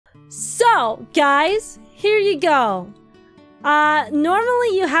So, guys, here you go.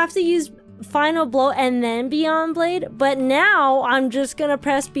 Normally you have to use Final Blow and then Beyond Blade, but now I'm just gonna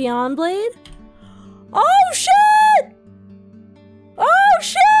press Beyond Blade. Oh shit! Oh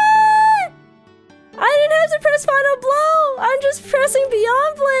shit! I didn't have to press Final Blow! I'm just pressing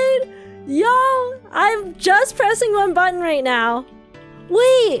Beyond Blade! Yo, I'm just pressing one button right now.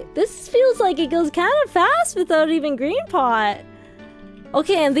 Wait, this feels like it goes kind of fast without even Green Pot.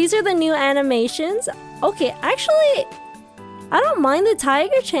 Okay, and these are the new animations. Okay, actually, I don't mind the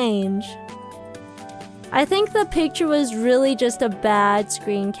tiger change. I think the picture was really just a bad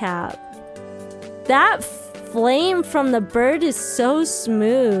screen cap. That flame from the bird is so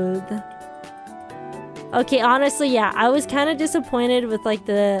smooth. Okay, honestly, yeah, I was kind of disappointed with like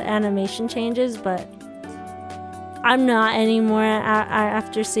the animation changes, but I'm not anymore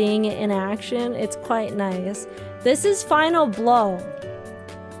after seeing it in action. It's quite nice. This is Final Blow.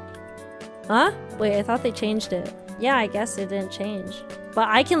 Huh? Wait, I thought they changed it. Yeah, I guess it didn't change. But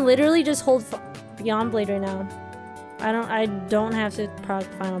I can literally just hold Beyond Blade right now. I don't have to proc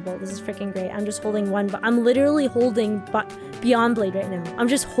Final Blow. This is freaking great. I'm just holding one, but I'm literally holding Beyond Blade right now. I'm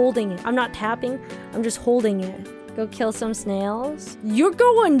just holding it. I'm not tapping. I'm just holding it. Go kill some snails. You're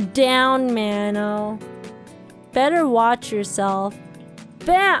going down, Mano. Better watch yourself.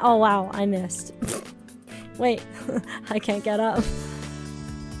 Bam! Oh wow, I missed. Wait, I can't get up.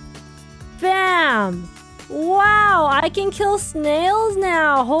 Bam! Wow, I can kill snails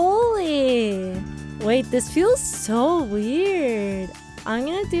now. Holy! Wait, this feels so weird. I'm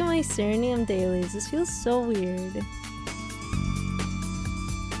gonna do my Serenium dailies. This feels so weird.